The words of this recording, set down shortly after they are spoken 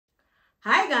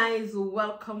Hi guys,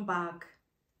 welcome back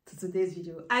to today's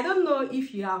video. I don't know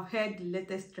if you have heard the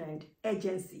latest trend,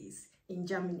 agencies in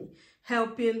Germany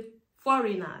helping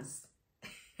foreigners.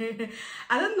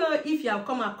 I don't know if you have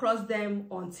come across them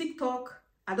on TikTok.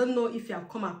 I don't know if you have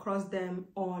come across them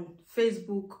on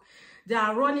Facebook. They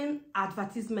are running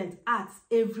advertisement ads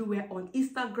everywhere on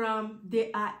Instagram.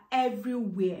 They are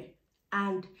everywhere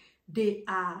and they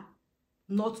are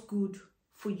not good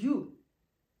for you.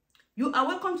 You are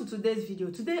welcome to today's video.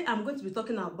 Today I'm going to be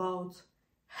talking about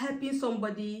helping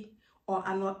somebody or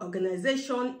an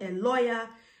organization, a lawyer,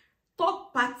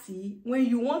 third party when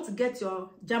you want to get your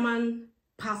German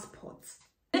passport.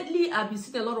 Lately I've been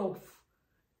seeing a lot of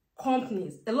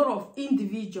companies, a lot of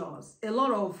individuals, a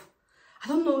lot of, I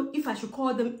don't know if I should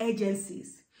call them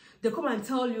agencies. They come and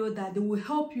tell you that they will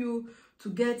help you to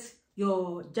get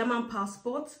your German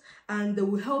passport and they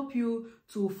will help you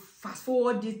to fast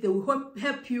forward it. They will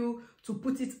help you to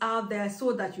put it out there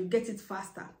so that you get it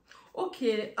faster.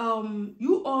 Okay,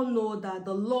 you all know that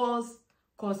the laws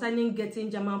concerning getting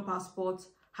German passports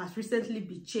has recently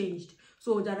been changed.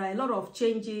 So there are a lot of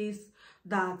changes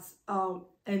that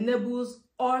enables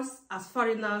us as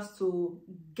foreigners to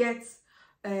get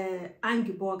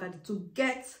Angeborger, to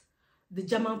get the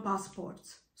German passport.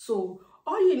 So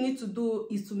all you need to do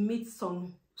is to meet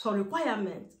some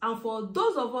requirements. And for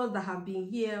those of us that have been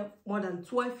here more than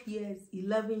 12 years,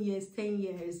 11 years, 10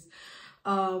 years,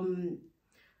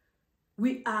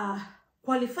 we are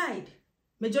qualified.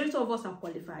 Majority of us are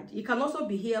qualified. You can also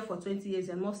be here for 20 years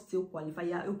and not still qualified.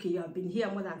 Yeah, okay, you have been here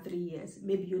more than 3 years.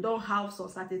 Maybe you don't have some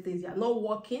certain things. You are not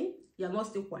working. You are not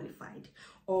still qualified.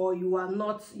 Or you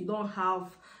don't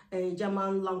have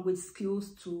German language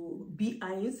skills to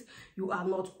B1. You are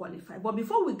not qualified. But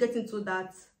before we get into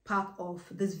that part of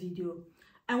this video,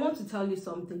 I want to tell you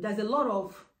something. There's a lot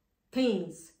of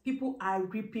things people are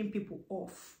ripping people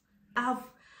off. I've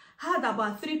had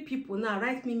about 3 people now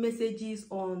write me messages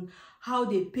on how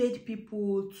they paid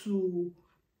people to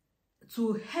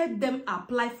help them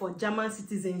apply for German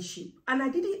citizenship. And I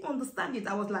didn't understand it.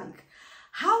 I was like,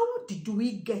 how did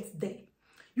we get there?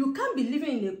 You can't be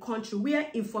living in a country where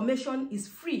information is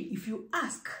free. If you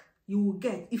ask, you will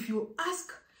get. If you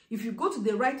go to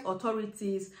the right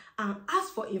authorities and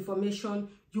ask for information,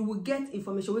 you will get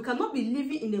information. We cannot be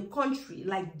living in a country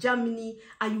like Germany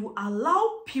and you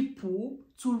allow people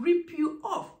to rip you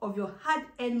off of your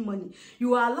hard-earned money.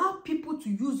 You allow people to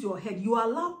use your head. You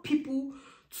allow people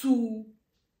to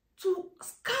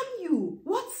scam you.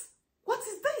 What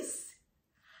is this?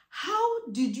 How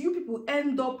did you people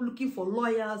end up looking for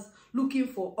lawyers, looking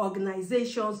for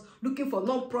organizations, looking for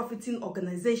non-profiting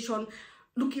organizations,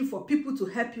 looking for people to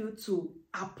help you to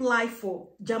apply for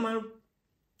German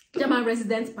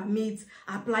residence permits,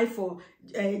 apply for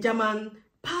German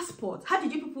passport? How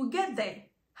did you people get there?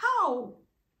 How?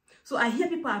 So I hear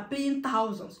people are paying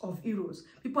thousands of euros.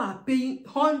 People are paying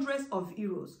hundreds of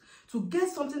euros to get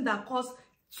something that costs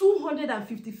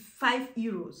 255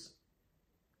 euros.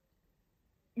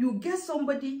 You get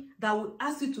somebody that will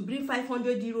ask you to bring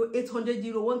 500 euro, 800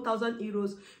 euro, 1,000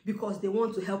 euros because they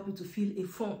want to help you to fill a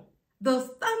form. The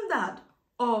standard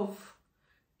of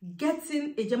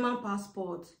getting a German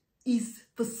passport is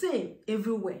the same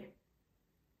everywhere.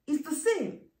 It's the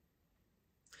same.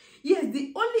 Yes,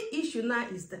 the only issue now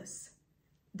is this.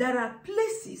 There are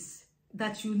places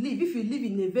that you live, if you live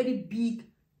in a very big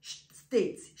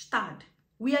state,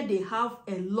 where they have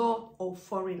a lot of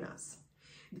foreigners,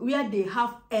 where they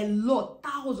have a lot,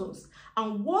 thousands,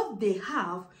 and what they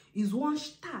have is one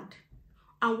Stadt,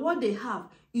 and what they have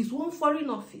is one foreign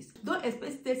office. Don't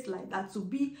expect states like that to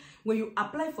be, when you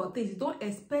apply for things, don't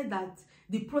expect that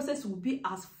the process will be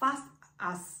as fast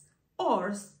as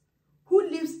ours, who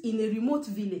lives in a remote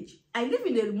village. I live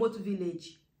in a remote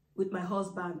village with my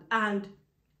husband, and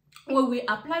when we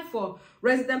apply for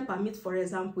resident permit, for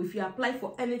example, if you apply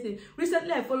for anything,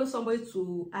 recently I followed somebody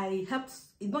I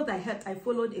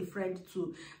followed a friend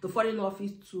to the foreign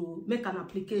office to make an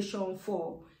application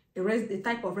for a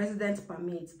type of residence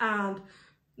permit. And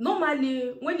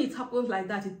normally when it happens like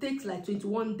that, it takes like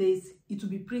 21 days, it will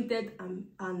be printed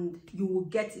and you will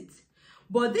get it.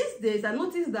 But these days I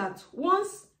noticed that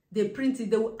once they print it,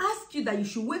 they will ask you that you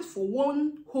should wait for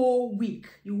 1 whole week.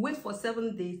 You wait for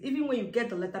 7 days, even when you get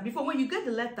the letter. Before, when you get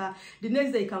the letter, the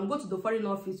next day you can go to the foreign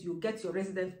office, you get your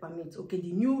residence permit, okay,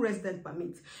 the new residence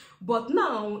permit. But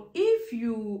now, if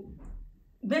you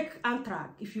make Antrag,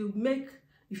 if you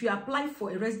apply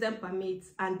for a residence permit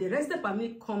and the residence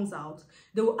permit comes out,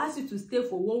 they will ask you to stay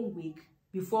for 1 week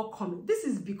before coming. This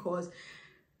is because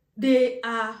they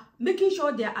are making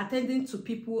sure they are attending to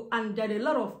people, and there are a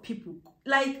lot of people.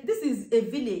 Like, this is a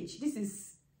village. This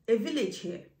is a village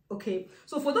here. Okay,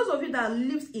 so for those of you that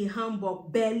lives in Hamburg,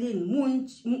 Berlin,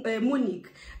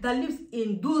 Munich, that lives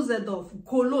in Dusseldorf,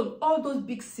 Cologne, all those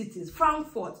big cities,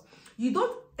 Frankfurt, you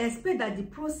don't expect that the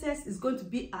process is going to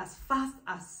be as fast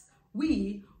as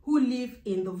we who live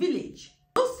in the village.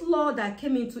 Those law that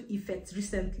came into effect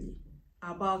recently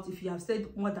about if you have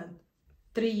stayed more than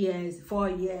 3 years, 4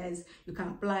 years, you can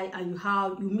apply, and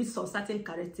you meet some certain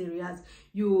criteria,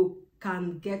 you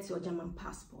can get your German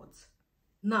passport.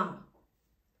 Now,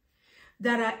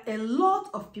 there are a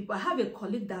lot of people. I have a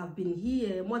colleague that have been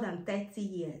here more than 30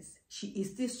 years. She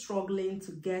is still struggling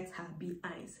to get her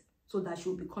B1 so that she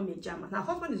will become a German. Her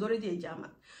husband is already a German.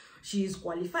 She is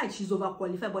qualified. She's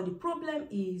overqualified. But the problem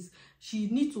is she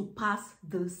needs to pass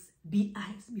this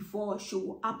B1 before she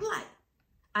will apply.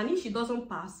 And if she doesn't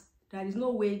pass, there is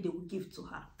no way they will give to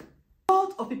her. A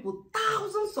lot of people,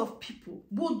 thousands of people,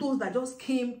 both those that just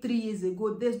came 3 years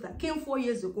ago, those that came 4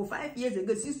 years ago, 5 years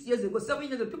ago, 6 years ago, 7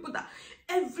 years ago, people that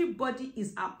everybody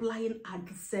is applying at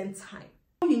the same time.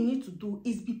 All you need to do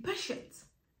is be patient.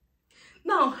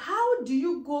 Now, how do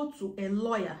you go to a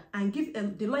lawyer and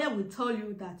the lawyer will tell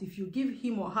you that if you give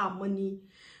him or her money,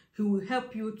 he will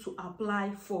help you to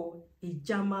apply for a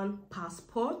German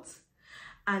passport,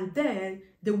 and then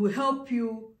they will help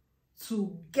you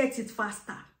to get it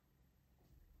faster.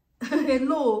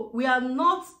 Hello, we are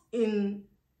not in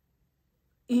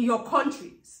your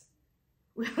countries.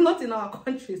 We are not in our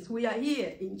countries. We are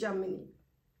here in Germany.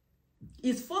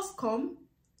 It's first come,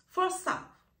 first serve.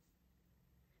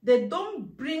 They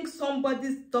don't bring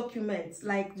somebody's documents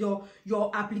like your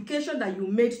application that you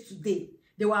made today.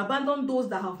 They will abandon those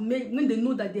that have made, when they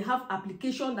know that they have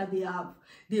application that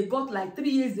they got like 3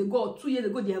 years ago or 2 years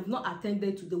ago, they have not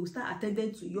attended to. They will start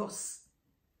attending to yours.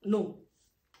 No.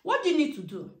 What do you need to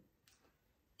do?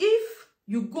 If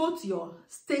you go to your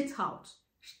state house,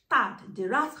 the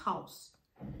rat house,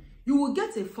 you will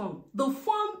get a form. The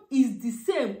form is the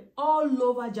same all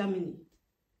over Germany.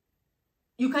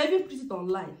 You can even print it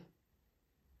online.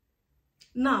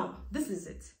 Now, this is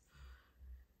it.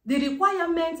 The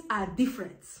requirements are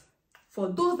different for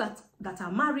those that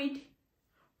are married,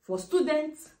 for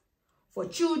students, for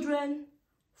children,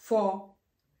 for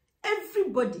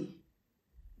everybody.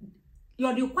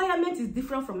 Your requirement is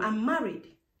different from I'm married.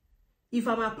 If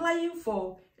I'm applying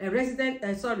for a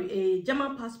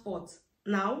German passport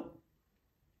now,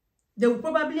 they will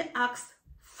probably ask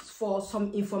for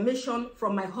some information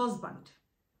from my husband.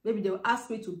 Maybe they will ask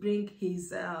me to bring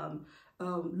his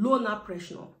loan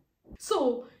appraisal.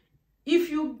 So if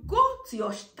you go to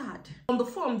your start, on the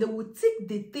form, they will tick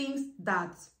the things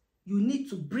that you need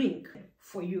to bring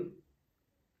for you.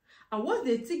 And once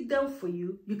they tick them for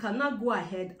you, you cannot go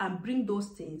ahead and bring those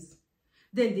things.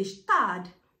 Then the start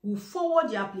will forward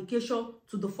the application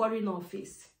to the foreign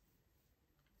office,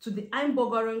 to the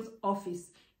Einbürgerung office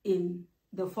in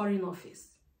the foreign office,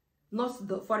 not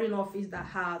the foreign office that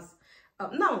has.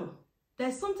 Now,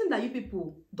 there's something that you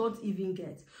people don't even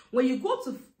get. When you go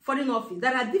to foreign office,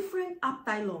 there are different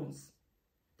abteilungen.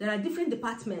 There are different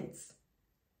departments.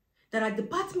 There are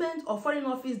departments of foreign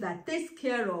office that takes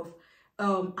care of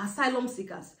asylum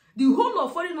seekers. The whole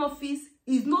of foreign office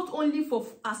is not only for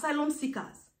asylum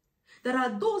seekers. There are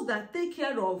those that take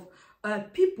care of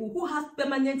people who have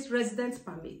permanent residence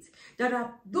permit. There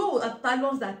are those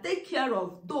asylums that take care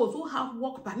of those who have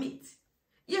work permit.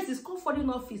 Yes, it's called foreign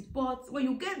office, but when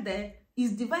you get there,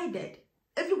 it's divided.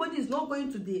 Everybody is not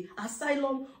going to the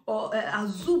asylum or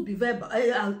Azul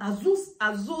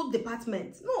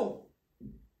department. No.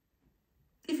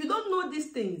 If you don't know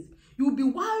these things, you'll be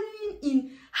worrying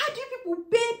in how do people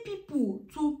pay people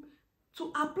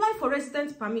to apply for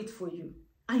residence permit for you,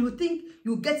 and you think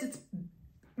you get it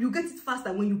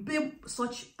faster when you pay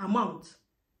such amount.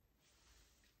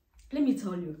 Let me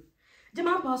tell you,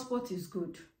 German passport is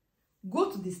good.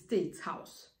 Go to the state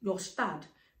house, your start,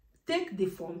 take the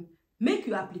form, make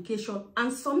your application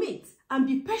and submit, and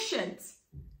be patient.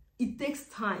 It takes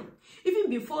time. Even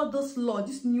before this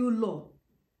new law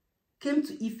came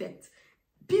to effect,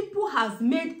 people has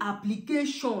made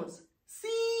applications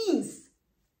since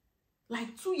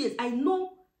like 2 years. I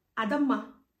know Adama,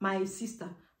 my sister,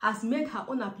 has made her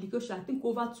own application, I think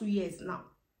over 2 years now,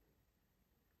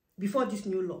 before this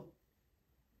new law.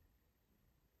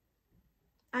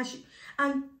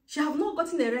 And she have not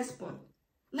gotten a response.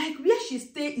 Like where she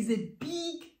stays is a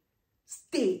big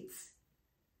state.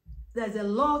 There's a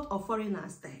lot of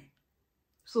foreigners there.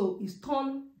 So it's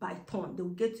turn by turn. They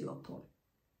will get to your turn.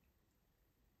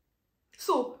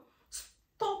 So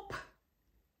stop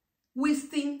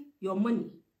wasting your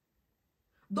money.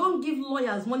 Don't give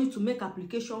lawyers money to make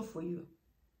application for you.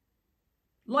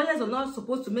 Lawyers are not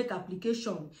supposed to make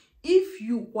application. If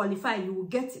you qualify, you will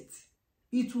get it.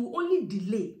 It will only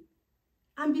delay.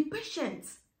 And be patient.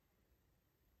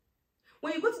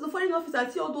 When you go to the foreign office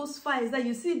and see all those files, that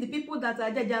you see the people that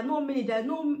are there, there are not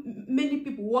many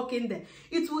people working there.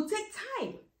 It will take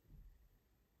time.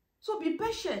 So be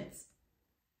patient.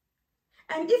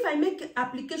 And if I make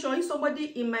application, if somebody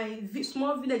in my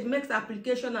small village makes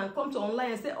application and come to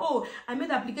online and say, oh, I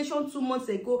made application 2 months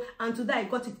ago and today I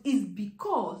got it, is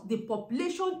because the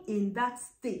population in that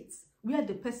state where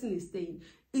the person is staying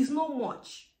is not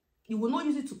much. You will not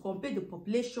use it to compare the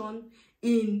population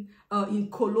in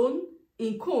Cologne,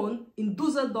 in Köln, in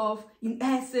Düsseldorf, in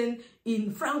Essen,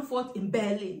 in Frankfurt, in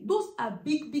Berlin. Those are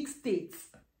big, big states.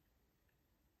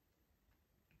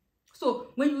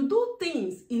 So when you do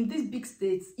things in these big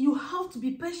states, you have to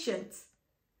be patient.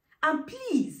 And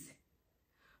please,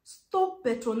 stop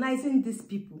patronizing these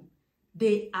people.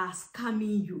 They are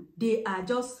scamming you. They are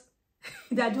just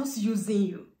using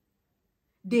you.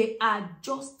 They are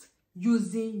just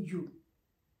using you.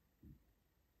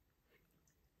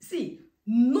 See,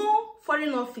 no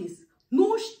foreign office,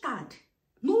 no Staat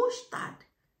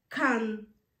can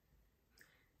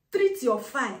treat your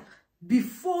file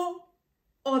before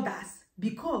others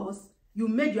because you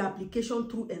made your application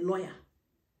through a lawyer.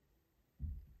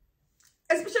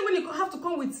 Especially when you have to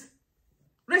come with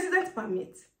residence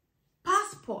permit,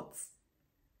 passports.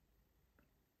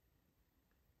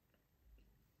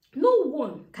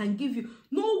 Nobody can give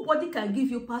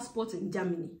you passport in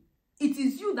Germany. It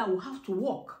is you that will have to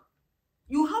work.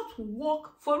 You have to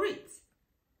work for it.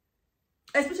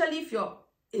 Especially if you're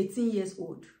 18 years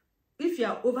old. If you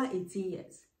are over 18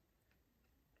 years.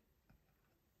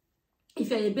 If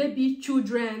you're a baby,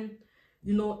 children,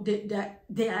 you know,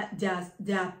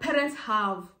 their parents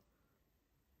have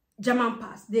German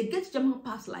pass. They get German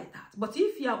pass like that. But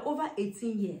if you are over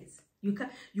 18 years, you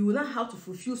will not have to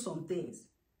fulfill some things.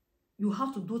 You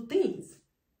have to do things.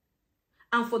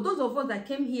 And for those of us that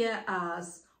came here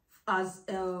as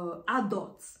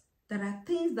adults, there are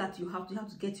things that you have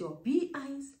to get your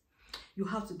B1, you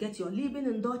have to get your Leben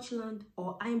in Deutschland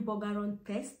or Einbürgerung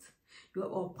test,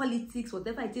 or politics,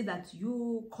 whatever it is that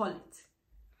you call it.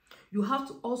 You have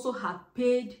to also have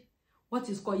paid what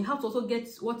is called, you have to also get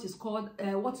what is called,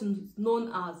 what is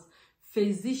known as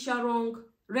Versicherung,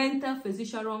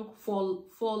 Rentenversicherung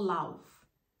Vorlauf.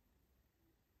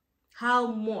 How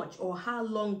much or how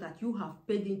long that you have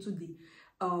paid into the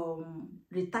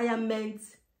retirement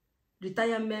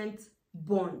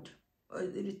bond,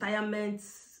 retirement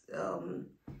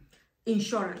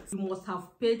insurance. You must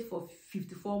have paid for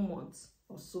 54 months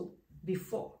or so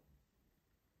before,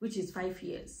 which is 5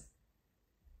 years.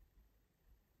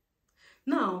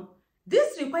 Now,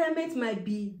 this requirement might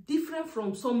be different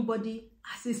from somebody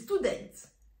as a student.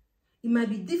 It might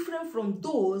be different from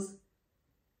those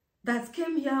that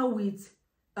came here with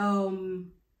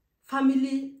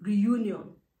family reunion.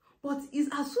 But it's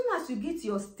as soon as you get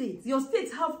your state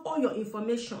have all your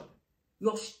information.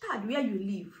 Your Stadt, where you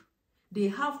live, they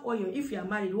have all your, if you are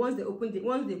married, once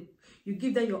you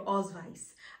give them your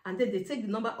Ausweis, and then they take the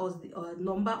number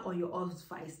on your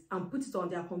Ausweis and put it on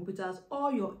their computers,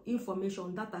 all your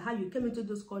information, data, how you came into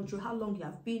this country, how long you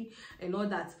have been, and all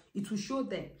that, it will show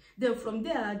them. Then from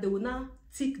there, they will now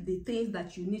tick the things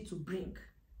that you need to bring.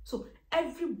 So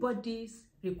everybody's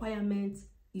requirement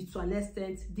is to an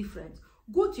extent different.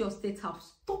 Go to your state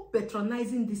house. Stop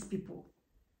patronizing these people.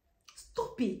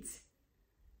 Stop it.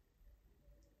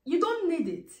 You don't need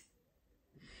it.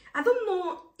 I don't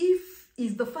know if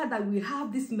it's the fact that we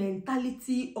have this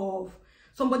mentality of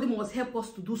somebody must help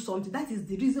us to do something. That is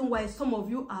the reason why some of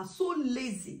you are so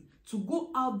lazy to go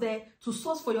out there to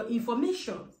source for your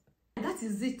information. And that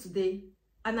is it today.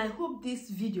 And I hope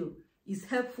this video is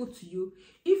helpful to you.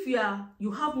 If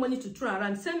you have money to throw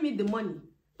around, send me the money.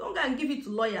 Don't go and give it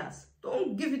to lawyers.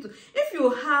 Don't give it to... If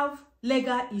you have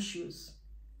legal issues,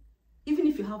 even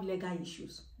if you have legal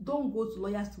issues, don't go to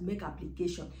lawyers to make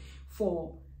application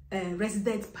for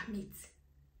residence permit.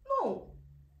 No.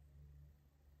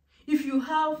 If you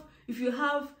have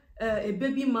a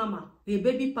baby mama, a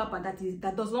baby papa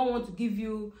that does not want to give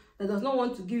you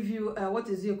what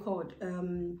is it called,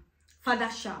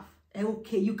 father shaft.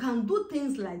 Okay, you can do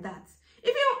things like that.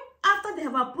 Even after they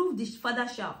have approved this father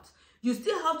shaft, you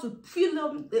still have to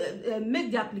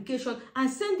make the application and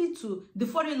send it to the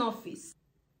foreign office.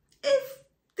 If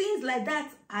things like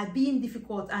that are being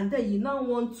difficult and then you now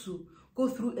want to go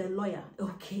through a lawyer,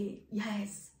 okay,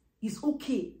 yes, it's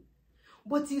okay.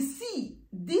 But you see,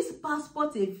 this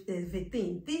passport of a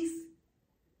thing, this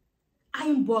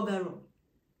Einbürgerung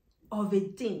of a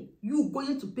thing, you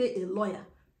going to pay a lawyer,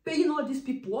 paying all these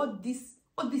people, all these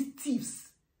thieves,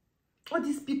 All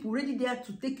these people ready there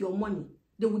to take your money.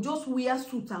 They will just wear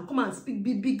suits and come and speak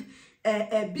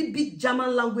big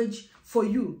German language for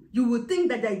you. You will think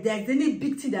that there's any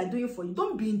big thing they're doing for you.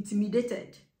 Don't be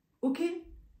intimidated, okay?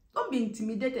 Don't be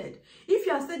intimidated. If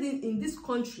you are studying in this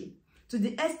country to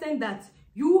the extent that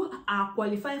you are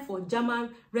qualified for German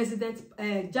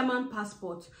German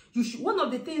passport, you should, one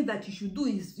of the things that you should do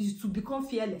is to become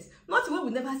fearless. Not what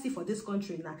we never see for this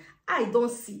country now. I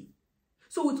don't see.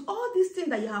 So with all these things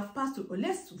that you have passed through,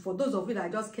 unless for those of you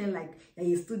that just came like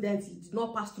a student, you did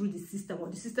not pass through the system, or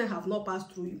the system have not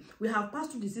passed through you. We have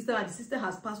passed through the system, and the system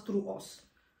has passed through us.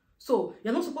 So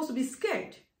you're not supposed to be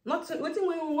scared. Not waiting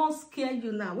when one scare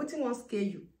you now, waiting one scare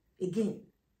you again.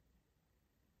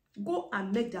 Go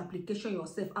and make the application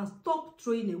yourself and stop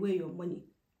throwing away your money.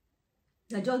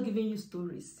 They're just giving you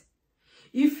stories.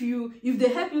 If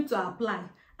they help you to apply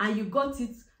and you got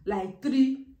it like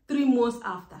three months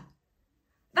after,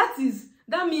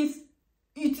 that means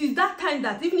it is that time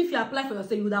that even if you apply for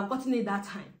yourself, you would have gotten it that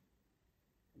time.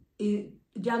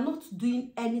 They are not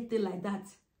doing anything like that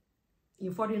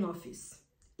in foreign office,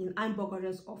 in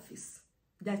Einbürgerungs's office.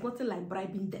 There's nothing like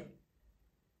bribing them.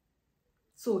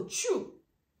 So true.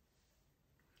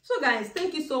 So guys,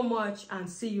 thank you so much and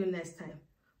see you next time.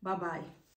 Bye-bye.